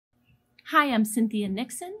Hi, I'm Cynthia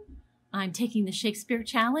Nixon. I'm taking the Shakespeare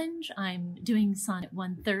Challenge. I'm doing Sonnet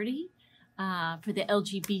 130 for the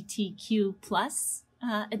LGBTQ plus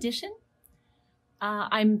edition.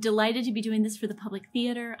 I'm delighted to be doing this for the Public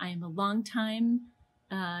Theater. I am a longtime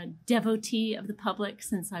devotee of the public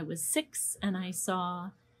since I was 6, and I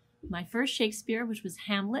saw my first Shakespeare, which was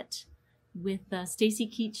Hamlet, with Stacy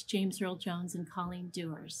Keach, James Earl Jones, and Colleen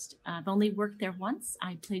Dewhurst. I've only worked there once.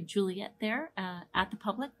 I played Juliet there at the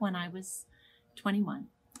Public when I was 21,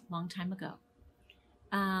 a long time ago.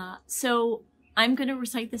 So I'm going to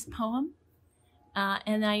recite this poem,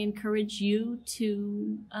 and I encourage you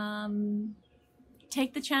to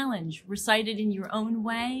take the challenge, recite it in your own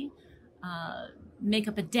way, make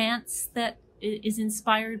up a dance that is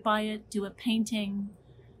inspired by it, do a painting,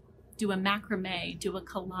 do a macrame, do a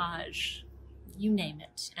collage, you name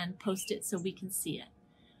it, and post it so we can see it.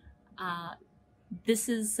 This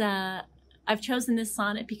is, I've chosen this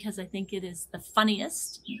sonnet because I think it is the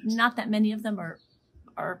funniest. Not that many of them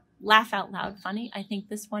are laugh out loud funny. I think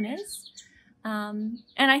this one is. And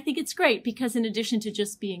I think it's great because in addition to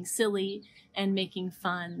just being silly and making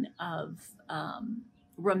fun of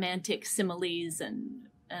romantic similes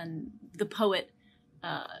and the poet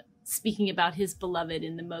speaking about his beloved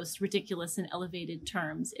in the most ridiculous and elevated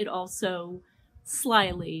terms, it also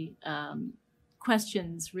slyly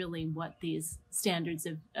questions really what these standards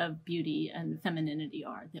of beauty and femininity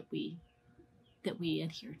are that we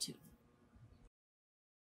adhere to.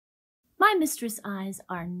 My mistress' eyes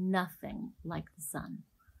are nothing like the sun.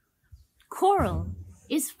 Coral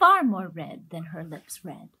is far more red than her lips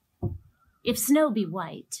red. If snow be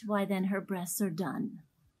white, why then her breasts are dun.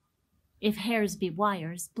 If hairs be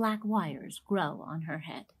wires, black wires grow on her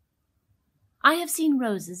head. I have seen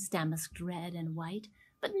roses damasked red and white,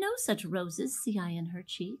 but no such roses see I in her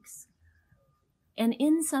cheeks. And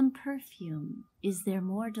in some perfume is there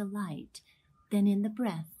more delight than in the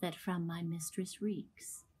breath that from my mistress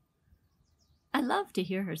reeks. I love to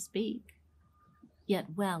hear her speak,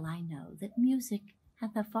 yet well I know that music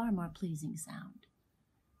hath a far more pleasing sound.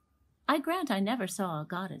 I grant I never saw a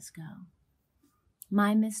goddess go.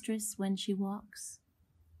 My mistress, when she walks,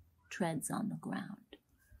 treads on the ground.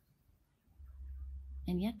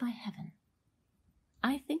 And yet, by heaven,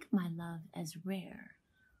 I think my love as rare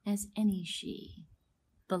as any she,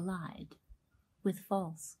 belied with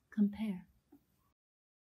false compare.